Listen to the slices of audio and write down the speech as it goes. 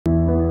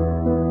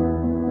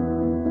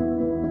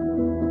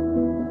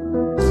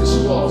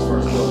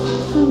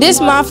This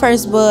is my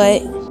first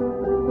Bud.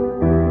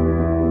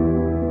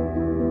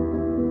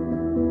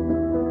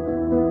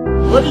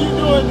 What are you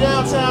doing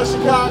downtown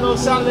Chicago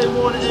Saturday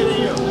morning, 8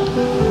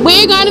 a.m.?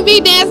 We're going to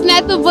be dancing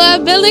at the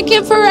Bud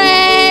Billiken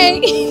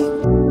parade.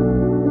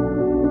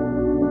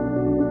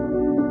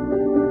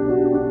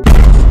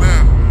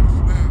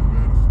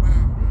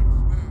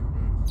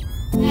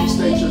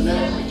 State your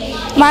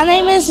name. My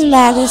name is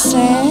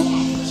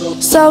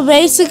Madison. So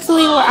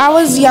basically, when I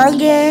was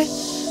younger,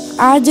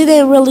 I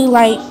didn't really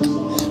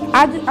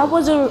I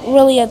wasn't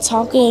really a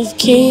talkative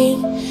kid.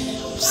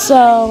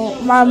 So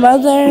my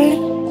mother,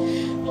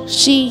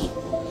 she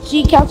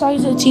kept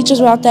talking to the teachers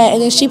about that,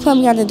 and then she put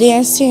me on the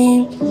dance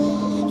team.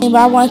 And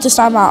I wanted to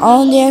start my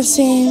own dance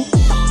team,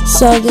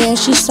 so then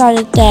she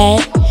started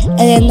that, and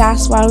then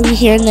that's why we're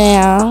here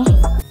now.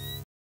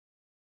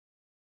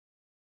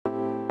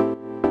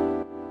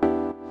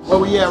 Where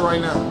we at right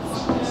now?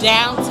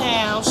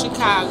 Downtown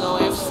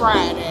Chicago at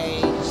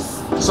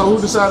Fridays. So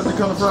who decided to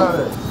come to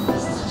Friday?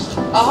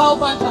 A whole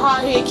bunch of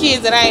hard-headed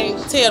kids that I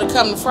ain't tell to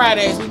come to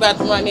Fridays. We about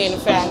to run in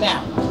and find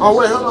out. Oh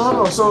wait, hold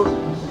on. So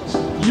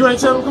you ain't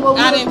tell them to come over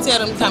I here? didn't tell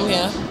them to come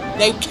here.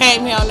 They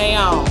came here on their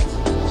own.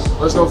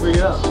 Let's go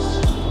figure it out.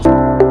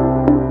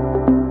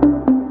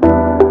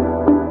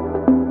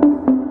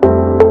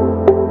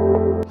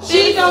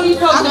 She don't even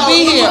supposed to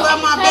be here.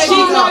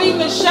 She's not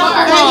even sure.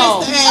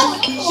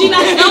 She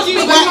not don't speak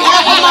to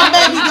my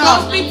baby.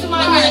 Don't speak to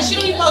my baby. She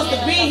don't even supposed to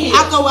be here. I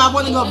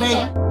want to go,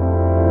 baby.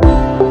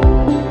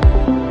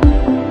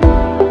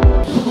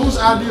 Whose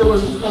idea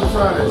was it to come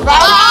Friday? And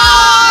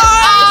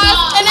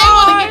they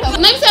want to get them.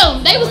 Let me tell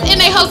them, they was in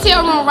their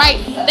hotel room, right?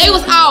 They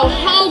was all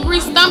hungry,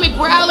 stomach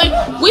growling.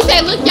 We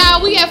said, look,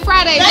 y'all, we at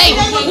Friday.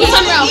 We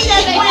talking about here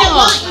they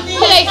come.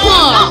 Here they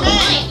come.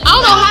 I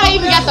don't know how they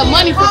even got the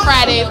money for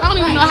Fridays. I don't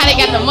even know how they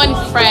got the money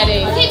for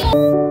Fridays.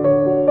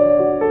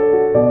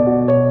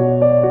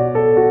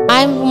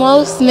 My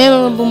most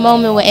memorable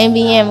moment with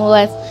MBM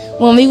was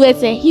when we went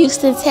to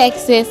Houston,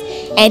 Texas,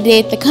 and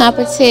did the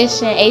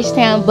competition,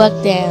 H-Town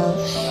Buckdown.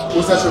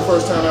 Was that your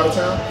first time out of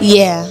town?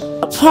 Yeah.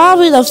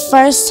 Probably the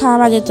first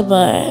time I did the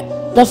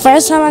Bud. The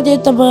first time I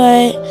did the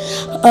Bud,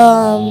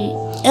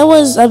 it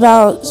was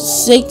about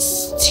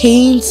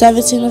 16,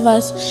 17 of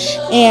us,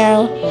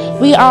 and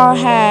we all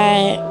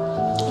had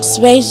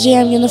Space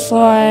Jam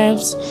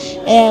uniforms,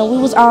 and we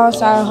was all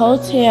inside a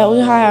hotel. We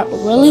had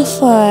really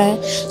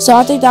fun. So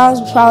I think that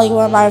was probably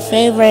one of my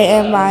favorite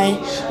and my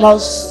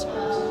most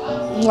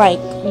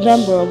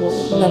memorable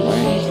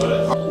memory.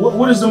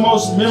 What is the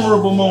most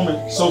memorable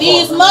moment so far?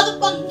 These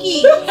motherfucking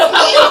kids.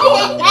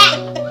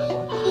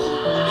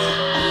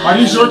 Are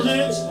these your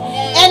kids?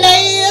 And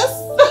they is.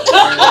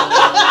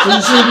 So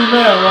you shouldn't be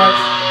mad, right?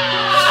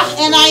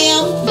 And I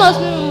am. Most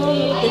memorable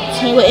moment with the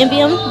team, with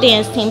MBM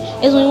dance team,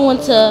 is when we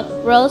went to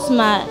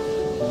Rosemont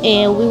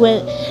and we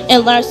went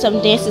and learned some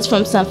dances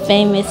from some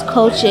famous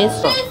coaches.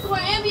 We're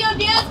MBM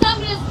dance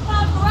company. This is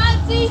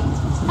paparazzi.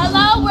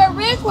 Hello, we're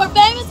rich, we're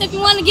famous. If you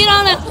want to get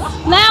on a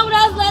line with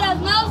us, let us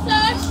know,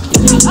 sir.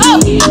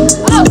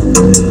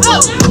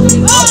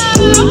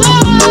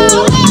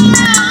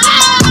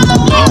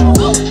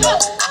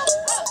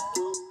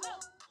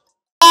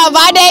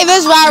 My name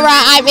is Rara.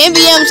 I'm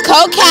MBM's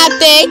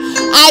co-captain.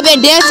 I've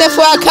been dancing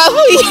for a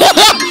couple years.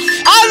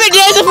 I've been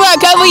dancing for a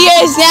couple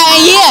years now,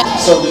 and yeah.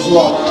 So did you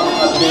all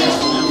dance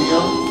from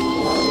MBM?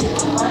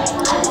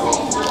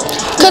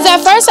 Cause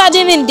at first I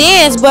didn't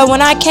dance, but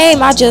when I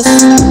came, I just.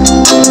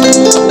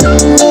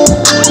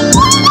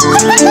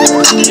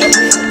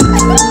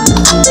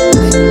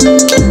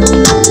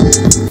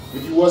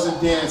 If you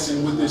wasn't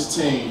dancing with this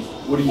team,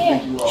 what do you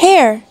think you are?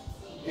 Hair.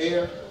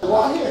 Hair?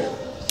 Why hair?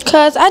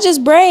 Cause I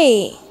just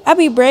braid. I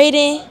be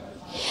braiding.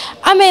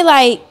 I made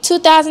like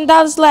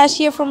 $2,000 last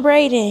year from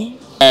braiding.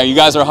 Yeah, you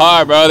guys are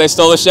hard, bro. They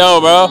stole the show,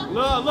 bro.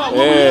 Look, where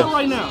we at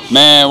right now?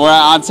 Man, we're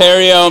at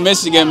Ontario,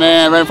 Michigan,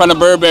 man, right in front of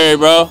Burberry,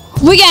 bro.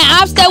 We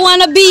got ops that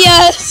want to be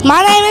us.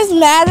 My name is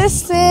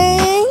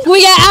Madison,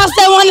 We got ops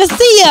that want to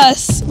see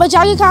us. but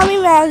y'all can call me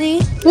Maddie.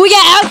 We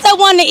got ops that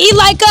want to eat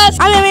like us.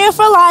 I'm in here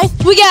for life.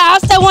 We got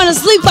ops that want to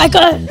sleep like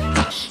us.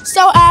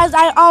 So as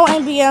I own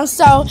MBM,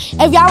 so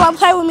if y'all want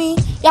to play with me,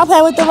 y'all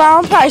play with the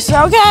wrong person,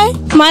 okay?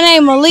 My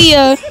name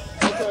Aaliyah. Okay,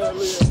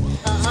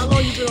 Aaliyah. How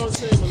long you been on the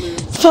team,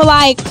 Aaliyah? For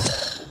like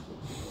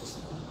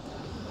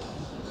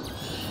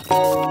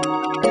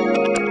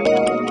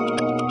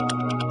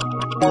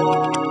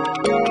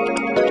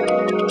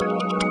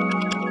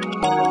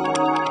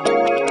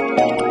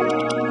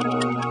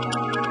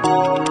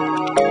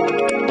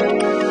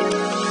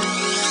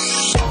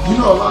You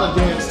know, a lot of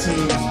dance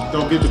teams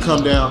don't get to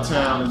come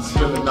downtown and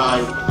spend the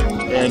night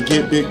and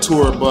get big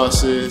tour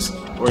buses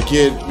or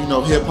get, you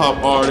know, hip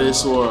hop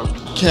artists or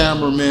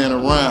cameramen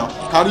around.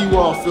 How do you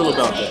all feel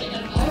about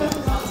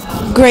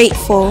that?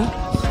 Grateful,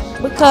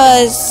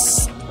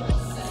 because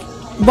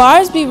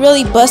bars be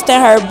really busting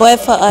her butt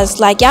for us.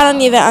 Like, y'all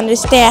don't even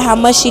understand how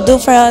much she do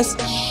for us.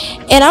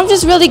 And I'm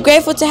just really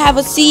grateful to have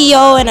a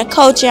CEO and a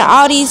coach and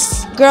all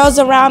these girls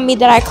around me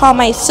that I call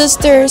my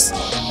sisters.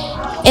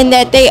 and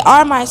that they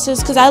are my sisters,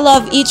 because I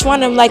love each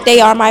one of them like they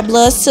are my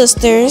blood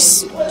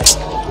sisters,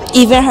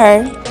 even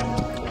her.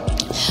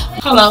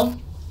 Hello.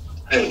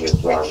 Hey, Miss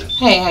Barbie.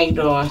 Hey, how you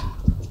doing?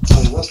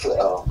 What's the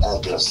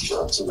address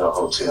to the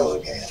hotel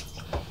again?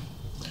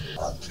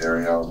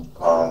 Ontario.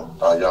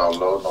 Are y'all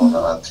loading on the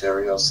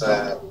Ontario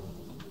side?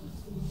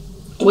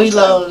 We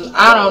loading.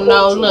 I don't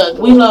know. Look,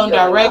 we loading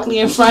directly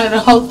in front of the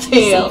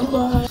hotel.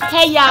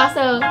 Hey y'all,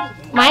 so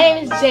my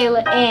name is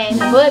Jayla and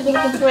the Bud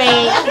Billiken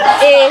parade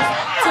is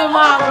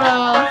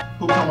tomorrow.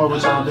 Who come up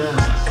with y'all dance?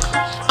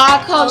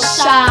 Our coach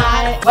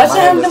Shy. What's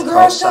her name?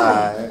 Coach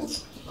Shy.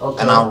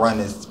 Okay. And I run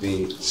this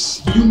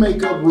bitch. Do you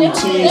make up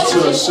routines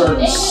to a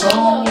certain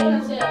song,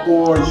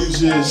 or you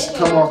just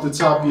come off the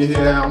top of your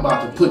head, I'm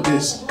about to put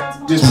this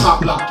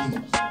pop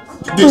locking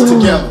this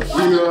together?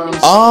 You know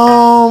what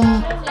I'm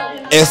saying?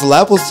 It's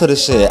levels to the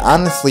shit.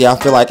 Honestly, I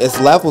feel like it's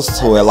levels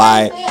to it.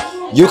 Like,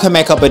 you can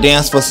make up a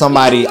dance for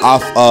somebody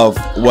off of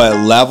what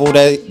level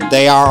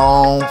they are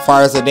on,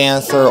 far as a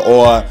dancer,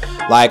 or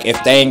like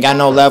if they ain't got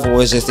no level,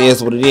 it just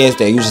is what it is.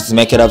 That you just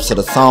make it up to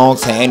the song,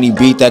 to any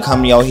beat that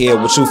come to your head,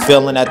 what you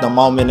feeling at the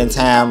moment in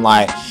time.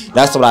 Like,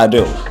 that's what I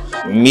do.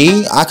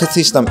 Me, I could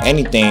teach them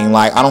anything.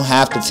 Like, I don't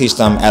have to teach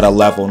them at a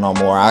level no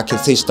more. I can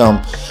teach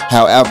them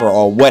however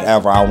or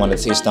whatever I want to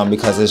teach them,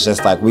 because it's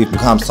just like we've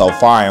become so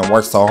far and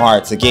worked so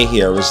hard to get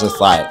here. It's just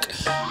like,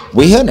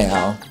 we here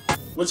now.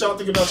 What y'all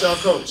think about y'all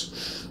coach?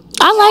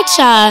 I like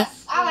Shy.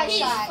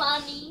 He's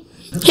funny.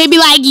 He be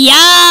like,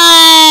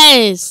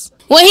 yes.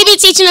 When he be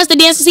teaching us the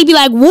dances, he be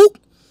like, whoop.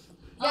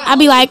 I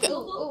be like,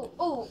 So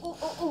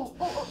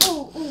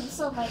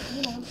like,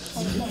 you know.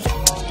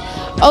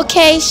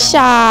 Okay,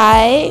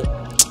 Shy,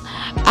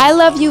 I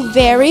love you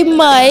very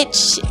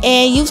much,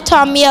 and you've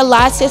taught me a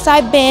lot since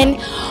I've been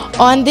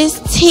on this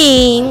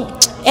team,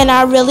 and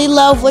I really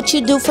love what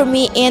you do for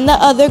me and the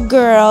other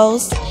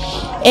girls,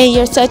 and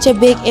you're such a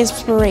big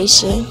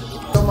inspiration.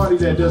 Somebody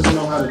that doesn't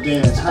know how to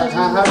dance,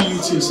 how do you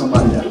teach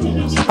somebody how to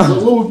dance?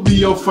 What would be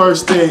your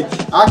first thing?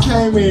 I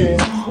came in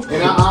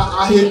and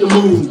I hit the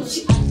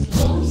moves,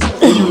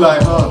 and you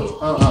like,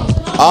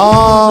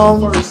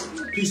 First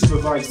piece of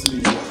advice to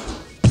me.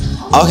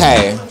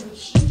 Okay.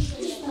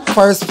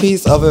 First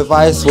piece of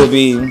advice would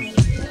be,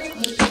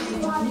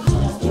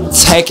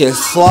 take it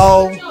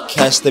slow,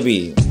 catch the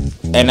beat.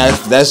 And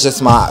that's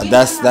just my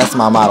that's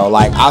my motto.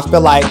 Like, I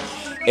feel like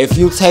if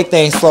you take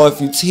things slow, if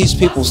you teach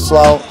people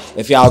slow,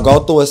 if y'all go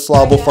through it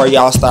slow before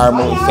y'all start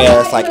moving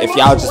fast, like if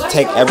y'all just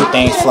take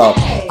everything slow,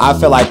 I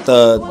feel like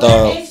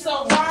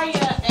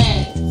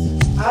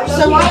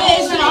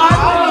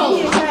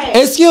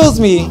excuse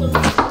me.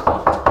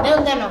 They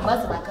don't got no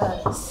buzzer like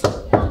us.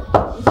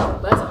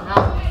 Buzzer now.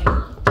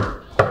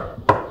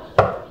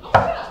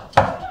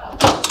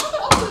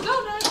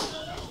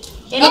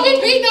 don't be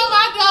beating on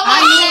my dog.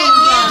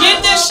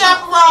 Get this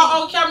chaperone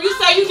on camera. You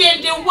say you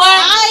didn't do what?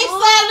 I ain't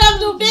signed up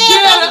to dance.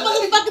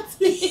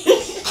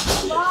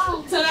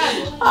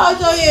 Oh,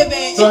 go ahead,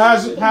 baby. So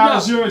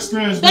how's your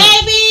experience been?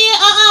 Baby,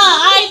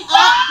 I'm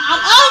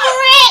over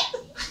it.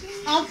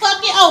 I'm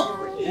fucking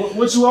over it.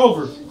 What you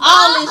over?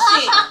 All this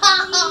shit.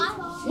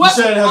 You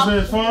said it has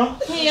been fun?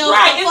 Hell,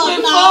 Right, it's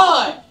been fun.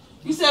 no.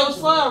 You said it was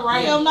fun,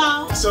 right? Hell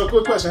no. So,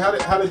 quick question: How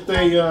did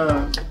they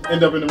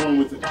end up in the room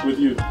with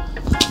you?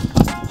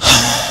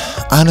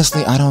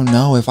 Honestly, I don't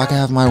know. If I could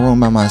have my room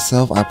by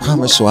myself, I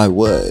promise you I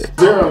would. Is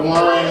there a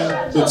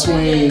line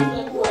between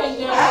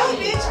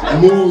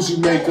moves you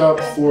make up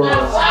for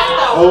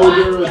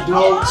older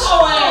adults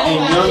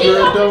and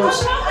younger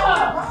adults,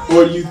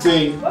 or you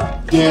think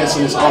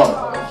dancing is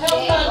art?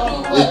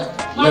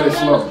 Let it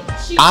flow.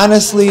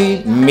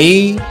 Honestly,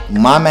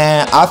 my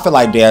man, I feel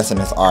like dancing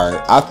is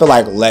art. I feel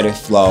like let it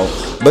flow.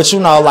 But you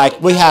know, like,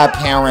 we have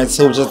parents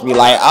who just be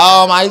like,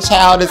 oh, my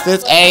child is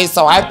this age,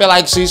 so I feel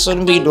like she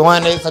shouldn't be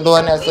doing this and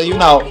doing that. So, you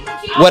know,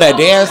 with a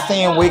dance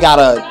team, we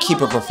gotta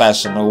keep it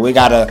professional. We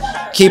gotta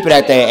keep it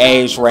at their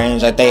age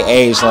range, at their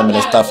age limit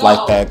and stuff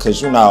like that.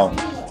 Because, you know,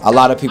 a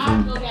lot of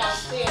people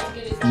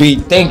be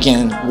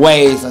thinking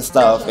ways and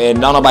stuff, and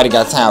nobody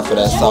got time for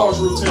that. So,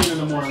 Routine in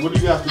the morning. What do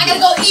you have to do? I gotta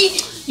go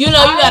eat. You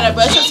know you gotta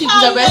brush your teeth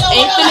because your breath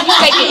ain't finna be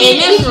taken in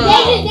this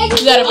room.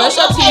 You gotta brush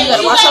your teeth, you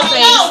gotta wash your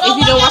face. If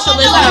you don't wash your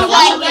lips, you gotta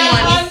wash your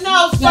morning.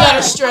 You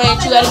gotta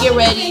stretch, you gotta get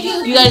ready,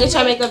 you gotta get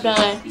your makeup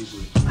done.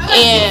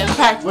 And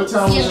practice. What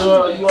time was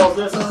you all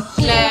there? 9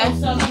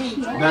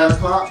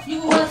 o'clock?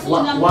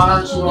 Why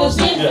aren't you all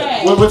set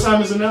yet? What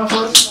time is it now,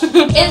 first?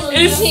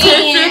 It's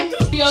 10. So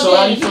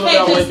how do you feel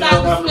about waking up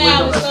after waking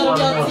up at 4 in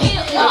the morning?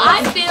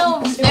 I feel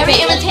very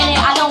irritated.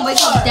 I don't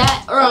wake up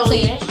that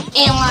early.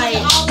 And like,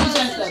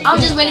 I'm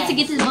just ready to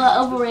get this butt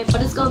over with,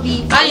 but it's gonna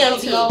be, I am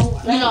too. you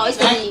know, it's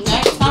gonna be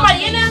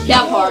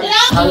that part.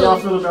 How y'all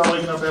feel about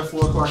waking up at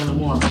 4 o'clock in the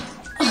morning?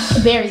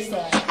 Very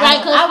sad. Right,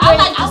 because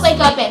I wake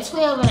up at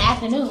 12 in the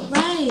afternoon.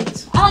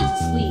 Right. I like to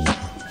sleep.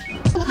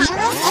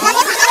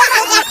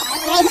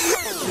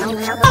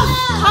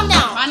 Calm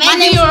down. My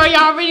name is Dior,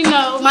 y'all already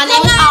know. My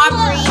name is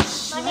Aubrey.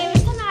 My name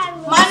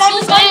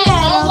is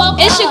Danielle.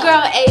 It's your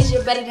girl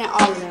Asia, better than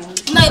all of them.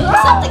 No,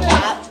 what's up the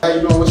cap? How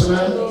you doing? What's your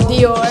name?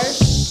 Dior.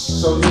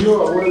 So you New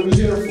York, what are we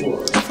here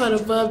for? For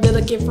the Bud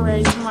Billiken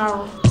parade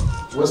tomorrow.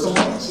 What's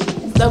tomorrow?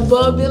 The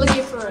Bud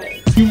Billiken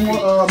parade. You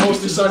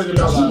most excited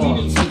about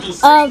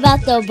tomorrow?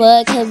 About the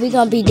Bud, because we're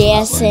going to be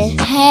dancing.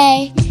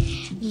 Hey,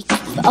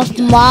 of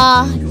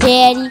Mom,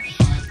 Daddy,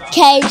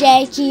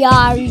 KJ,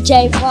 Kiari,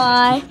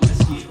 J5,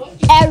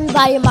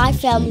 everybody in my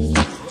family.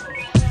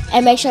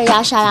 And make sure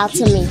y'all shout out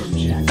to me.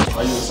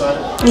 Are you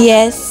excited?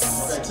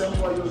 Yes. Okay, tell me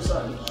why you're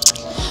excited.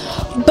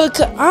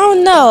 Because I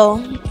don't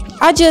know.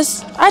 I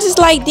just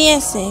like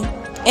dancing.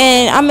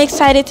 And I'm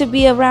excited to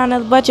be around a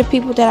bunch of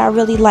people that I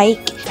really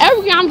like.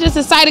 Every year I'm just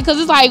excited because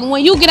it's like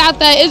when you get out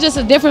there, it's just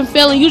a different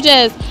feeling. You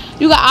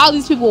got all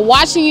these people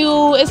watching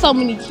you. It's so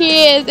many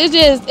kids.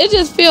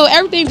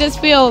 Everything just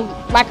feel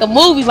like a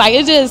movie. Like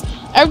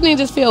everything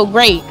just feel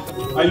great.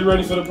 Are you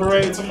ready for the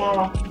parade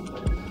tomorrow?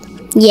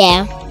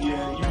 Yeah.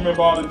 Yeah. You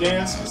remember all the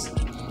dances?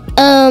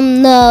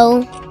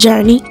 No.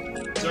 Journey.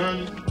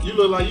 Journey, you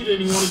look like you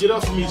didn't even want to get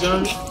up for me,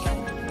 Journey.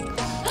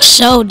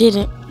 Show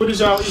didn't. What did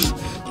y'all eat?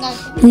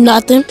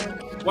 Nothing.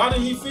 Why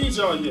didn't he feed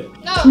y'all yet?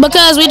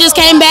 Because we just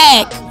came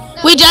back.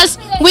 We just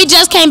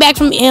came back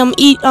from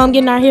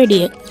getting our hair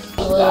did.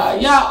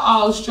 Y'all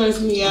all stress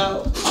me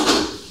out.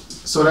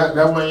 So that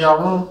went in y'all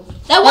room?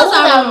 That was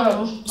our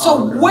room.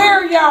 So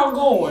where are y'all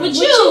going? With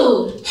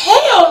you.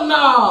 Hell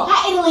no.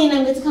 How Italy and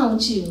them get to come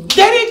with you?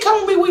 They didn't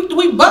come with me.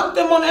 We bumped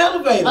them on the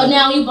elevator. Oh,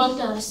 now you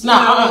bumped us.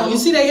 Nah, you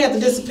see they had to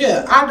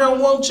disappear. I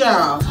don't want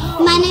y'all.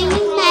 My name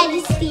is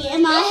Majesty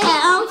and my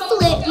hair on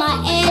flick,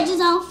 my edge is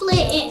on flick,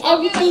 and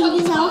everything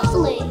is on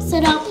flick. So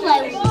don't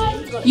play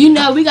with me. You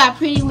know, we got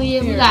Pretty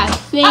Liv, we got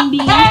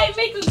Fendi. Hey,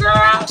 Mika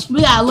girl.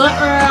 We got Lil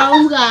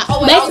Earl. We got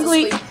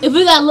if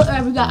we got Lil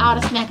Earl, we got all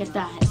the snacker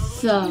thighs.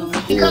 So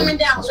Coming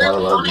down,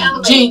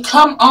 Gee,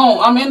 come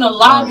on. I'm in the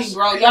lobby,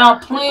 bro. Y'all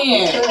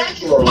playing.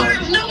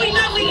 No, we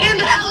in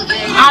the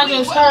elevator. I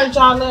just heard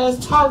y'all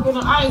last talking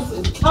to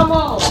Isis. Come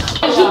on.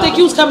 You think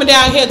you was coming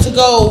down here to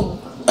go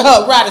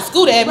ride a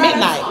scooter at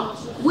midnight?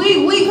 Cause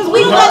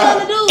we don't got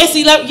nothing to do. It's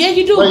 11. Yeah,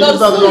 you do. Wait, you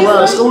about to go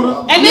ride a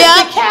scooter? And this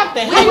the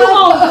captain. How you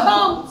gonna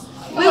come?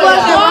 We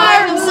wasn't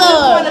wired,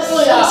 son.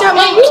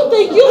 And you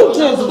think you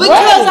just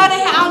Because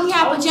I only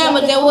have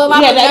pajamas. That was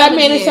my pajamas. that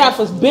meant it's half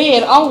was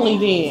bed only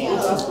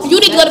then. You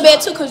need to go to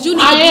bed too, cause you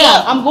need to be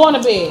up. I'm going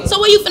to bed. So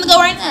where you finna go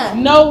right now?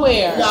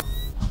 Nowhere.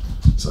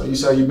 So you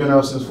say you've been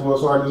up since 4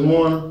 o'clock this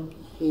morning?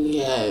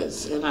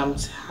 Yes, and I'm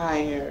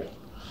tired.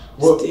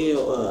 What?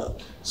 Still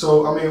up.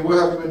 So, I mean, what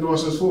have you been doing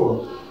since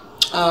 4?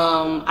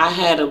 I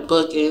had a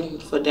booking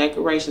for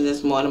decoration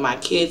this morning. My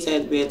kids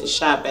had to be at the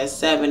shop at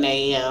 7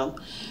 a.m.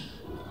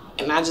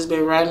 And I just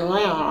been riding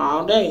around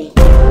all day.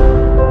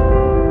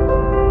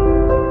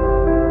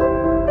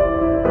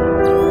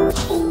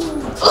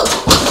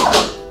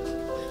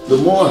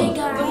 Good morning.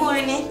 Good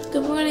morning.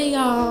 Good morning,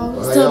 y'all.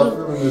 How y'all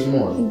feeling this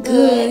morning?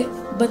 Good.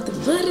 But the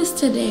Bud is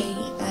today.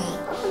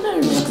 I'm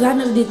nervous because I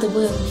never did the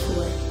Bud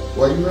before.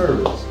 Why you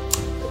nervous?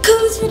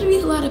 Because it's going to be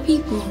a lot of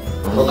people.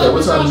 Okay,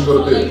 what time did you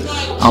go to bed?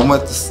 I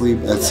went to sleep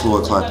at 2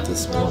 o'clock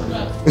this morning.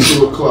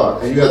 2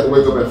 o'clock. And you had to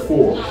wake up at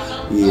 4?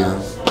 Yeah.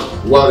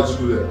 Why did you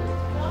do that?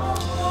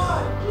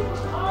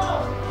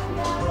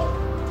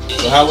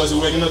 So how was it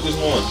waking up this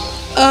morning?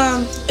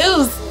 It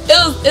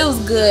was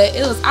good.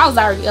 I was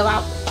already up.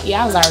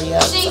 I was already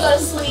up. She ain't go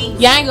to sleep.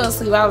 Yeah, I ain't go to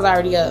sleep. I was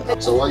already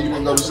up. So why you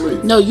didn't go to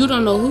sleep? No, you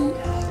don't know who.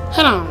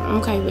 Hold on,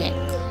 I'm coming back.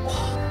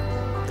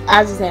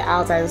 I just had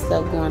all types of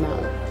stuff going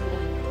on.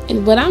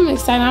 But I'm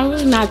excited. I'm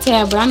really not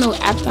tired. But I know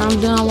after I'm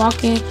done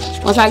walking,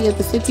 once I get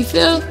to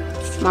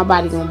 55th, my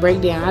body gonna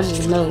break down. I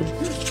just know.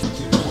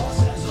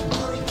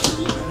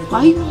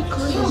 Why you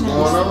crazy? What's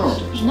going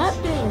on?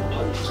 Nothing.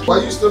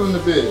 Why you still in the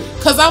bed?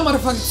 Cause I'm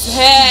motherfucking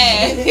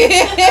tired.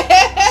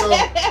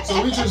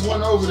 So we just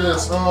went over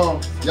this.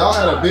 Y'all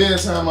had a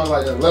bedtime of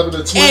like 11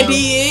 to 12. And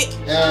did.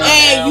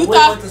 And you we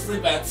thought. went to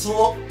sleep at 2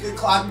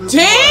 o'clock this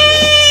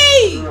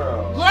Dang! morning.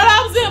 Girl,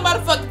 I was in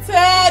motherfucking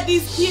tired.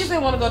 These kids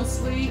didn't want to go to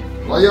sleep.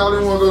 Why y'all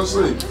didn't want to go to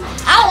sleep?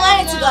 I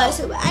wanted to go to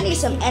sleep, but I need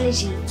some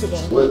energy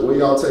today. Where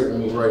y'all taking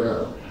me right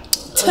now?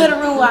 To the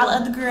room with all the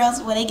other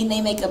girls where they get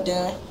their makeup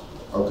done.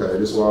 Okay,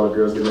 this is where all the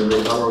girls get their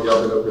makeup. How long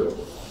y'all been up here?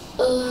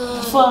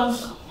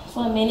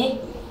 For a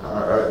minute.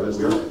 Alright, let's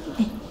go.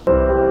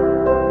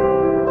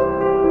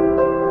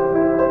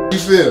 How you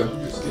feel?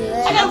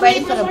 I'm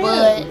ready for the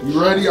Bud.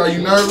 You ready? Are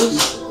you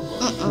nervous?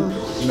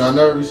 You not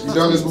nervous? You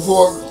done this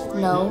before?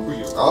 No.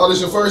 Oh, this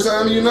your first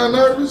time and you not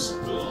nervous?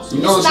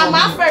 You know it's not gonna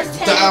my be first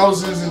time.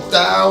 thousands and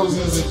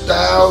thousands and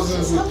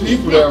thousands of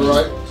people there,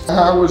 right?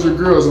 How was your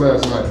girls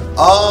last night?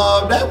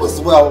 That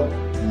was,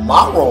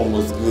 my room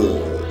was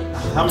good.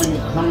 How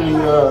many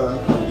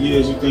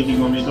years you think you're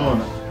gonna be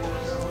doing it?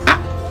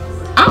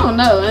 I don't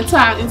know until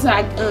I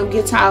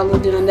get taller.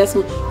 Then that's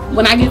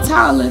when I get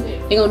taller,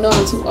 they gonna know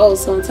I'm too old.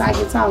 So until I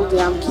get taller, then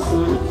I'm keep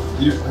on.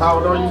 How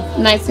old are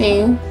you?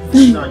 19.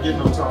 You're not getting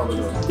no taller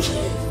though.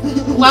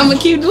 Well, I'm gonna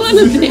keep doing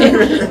it then.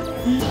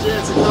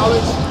 Yeah, to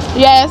college?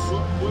 Yes.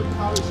 What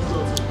college you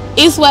go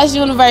to? East West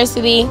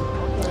University.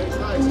 Okay,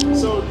 nice.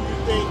 So do you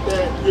think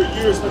that your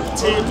years with the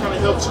team kind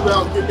of helped you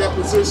out get that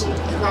position in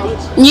college?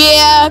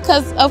 Yeah,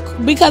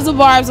 because of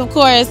Barb's, of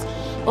course.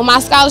 With my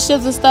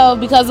scholarships and stuff,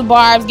 because of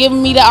Barb's,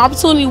 giving me the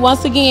opportunity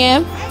once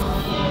again.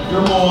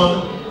 Good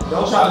morning.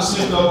 Don't try to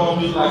sneak up on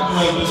me like you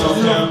ain't been on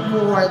camera. You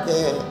right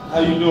there. How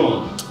you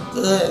doing?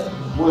 Good.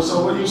 Well,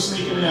 so where you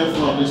sneaking in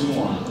from this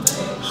morning?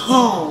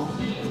 Home.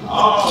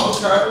 Oh,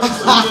 okay.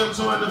 So you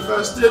enjoying the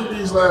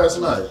festivities last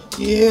night?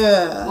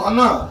 Yeah. Why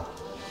not?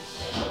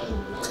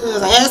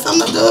 Cause I had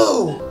something to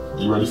do.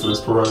 You ready for this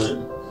parade?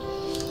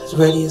 As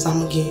ready as I'm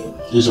gonna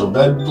get. Is your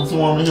baby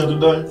performing here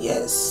today?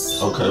 Yes.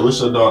 Okay, what's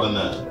your daughter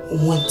name?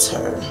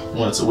 Winter.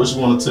 Winter. What you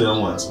want to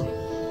tell Winter?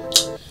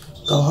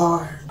 Go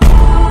hard.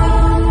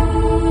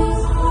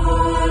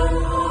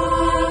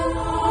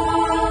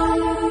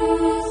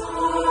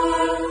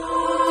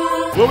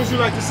 What would you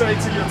like to say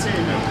to your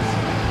team members?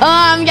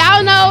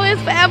 Y'all know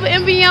it's forever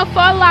MBM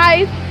for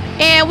life,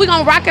 and we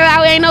gonna rock it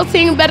out. Ain't no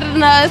team better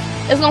than us.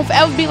 It's gonna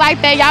forever be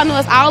like that. Y'all know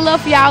it's all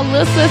love for y'all,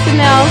 little sis and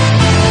them.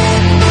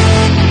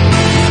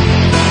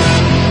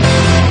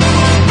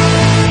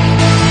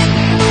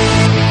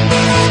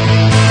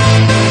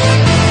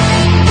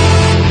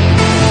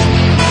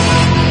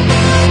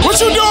 What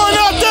you doing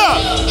out there?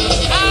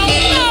 I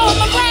don't know.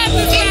 My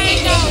practice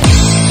ain't though.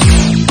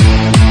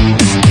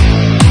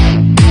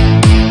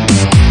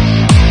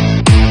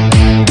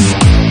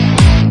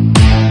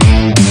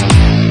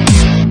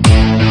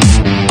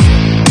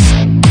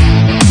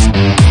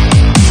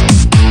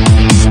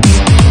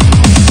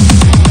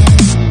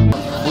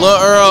 Lil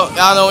Earl,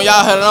 y'all know when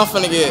y'all headed, I'm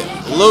finna get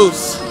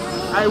loose.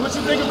 Hey, what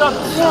you think about the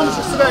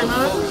performances today,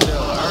 man?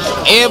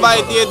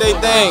 Everybody did their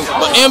thing,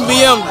 but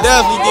MBM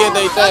definitely did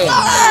their thing.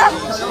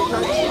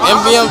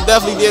 MBM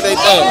definitely did their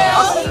thing.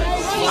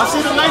 I see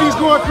the ladies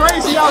going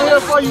crazy out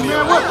here for you,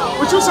 man.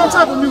 What you some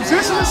type of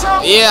musician or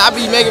something? Yeah, I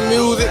be making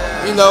music,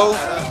 you know.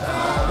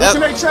 Where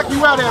can they check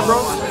you out at, bro?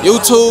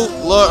 YouTube,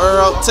 Lil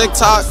Earl,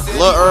 TikTok,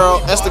 Lil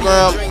Earl,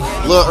 Instagram,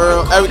 Lil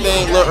Earl,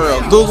 everything, Lil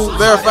Earl. Google,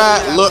 verified,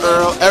 Lil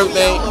Earl,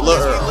 everything,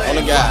 Lil Earl, on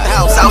the guy.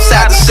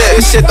 Outside the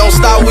shit, this shit don't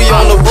stop, we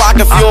on the block.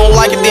 If you don't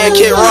like it, then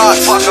kick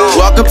rocks.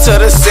 Welcome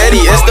to the city,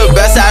 it's the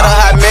best out of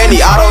how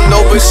many. I don't know,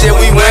 but shit,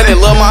 we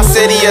winning. Love my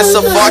city, it's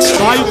a fuck.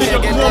 How you think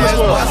your performance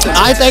was?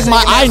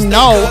 I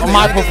know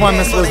my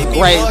performance was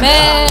great.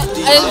 Man,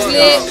 it was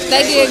lit.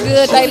 They did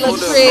good. They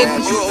look pretty.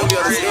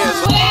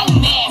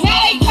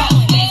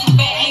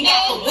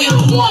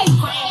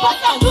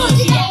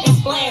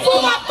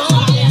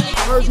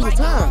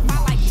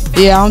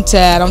 Yeah, I'm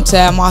tired.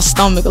 My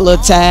stomach a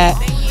little tired.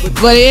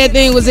 But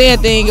everything was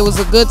everything. It was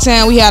a good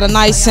time. We had a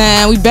nice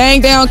time. We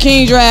banged down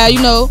King Drive,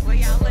 you know,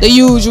 the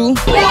usual.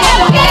 We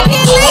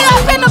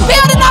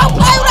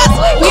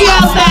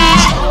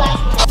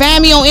outside.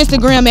 Find me on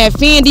Instagram at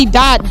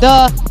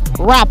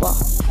Fendi.the-rapper.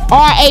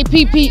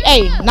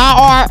 R-A-P-P-A,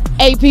 not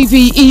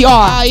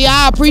R-A-P-P-E-R. Yeah,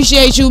 I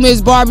appreciate you, Miss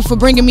Barbie, for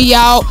bringing me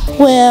out.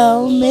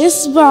 Well,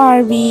 Miss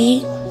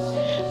Barbie,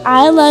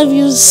 I love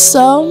you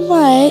so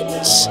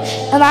much,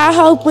 and I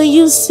hope when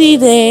you see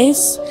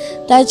this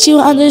that you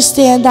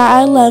understand that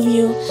I love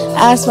you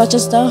as much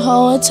as the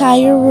whole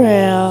entire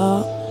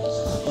world.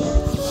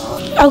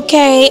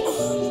 Okay.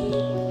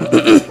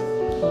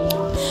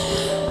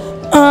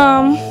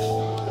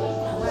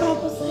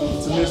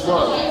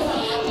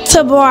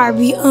 To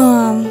Barbie,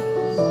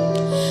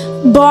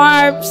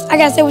 Barbs, I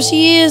gotta say what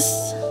she is.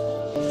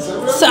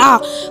 So,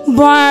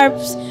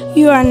 Barbs,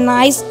 you are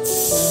nice,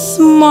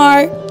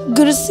 smart,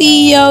 good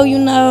CEO, you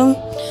know.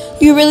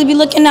 You really be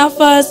looking out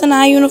for us in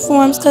our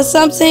uniforms, because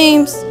some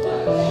teams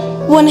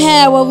wouldn't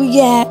have what we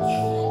got.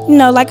 You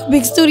know, like a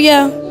big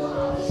studio.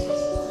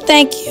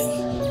 Thank you.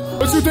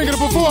 What you think of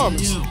the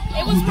performance? It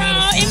was from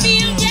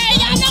MBM,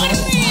 y'all know what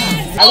it is.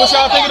 Hey, what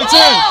y'all think of the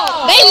team?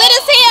 They lit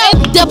us here.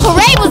 The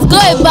parade was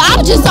good, but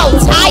I'm just so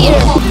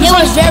tired. It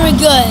was very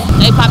good.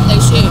 They popped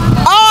their shit.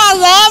 Oh, I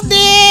loved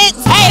it.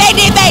 Hey, they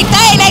did their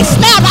thing. They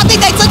snapped. I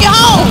think they took it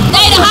home.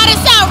 They the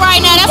hottest out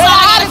right now. That's all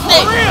I gotta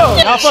say.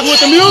 Y'all fucking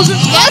with the music?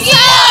 Yes,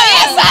 sir.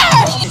 Yes, sir.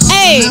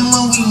 Hey,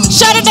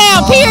 shut it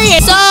down, period.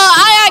 So,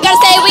 I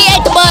gotta say, we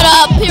ate the butt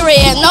up,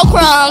 period. No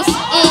crumbs.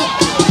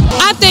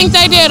 I think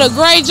they did a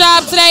great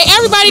job today.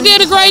 Everybody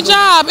did a great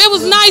job. It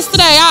was nice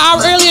today. I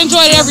really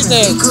enjoyed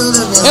everything.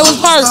 It was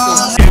perfect.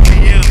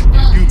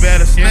 You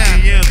better snap.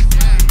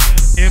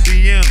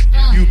 MBM,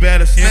 you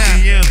better snap.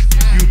 You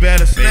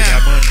better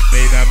snap.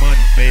 Pay that money,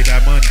 pay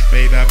that money,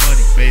 pay that money, pay that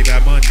money, pay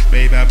that money,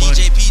 pay that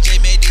money. PJ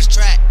made this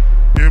track.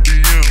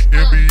 MBM,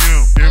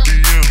 MBM,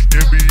 MBM,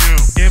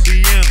 MBM,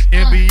 MBM,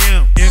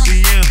 MBM,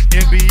 MBM,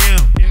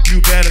 MBM.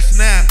 You better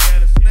snap.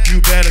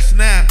 You better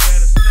snap.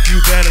 You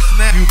better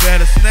snap. You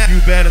better snap. You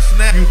better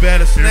snap. You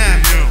better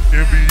snap.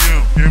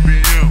 MBM,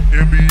 MBM,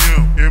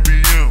 MBM,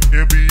 MBM,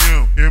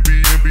 MBM,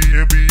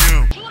 MBM,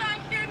 MBM.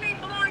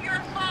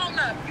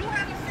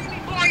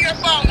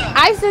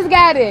 ISIS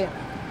got it.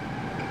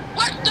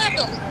 What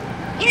nigga?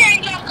 He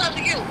ain't young because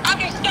of you. I've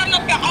been standing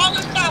up there all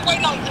this time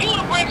waiting on you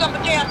to bring up a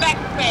damn back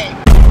bag.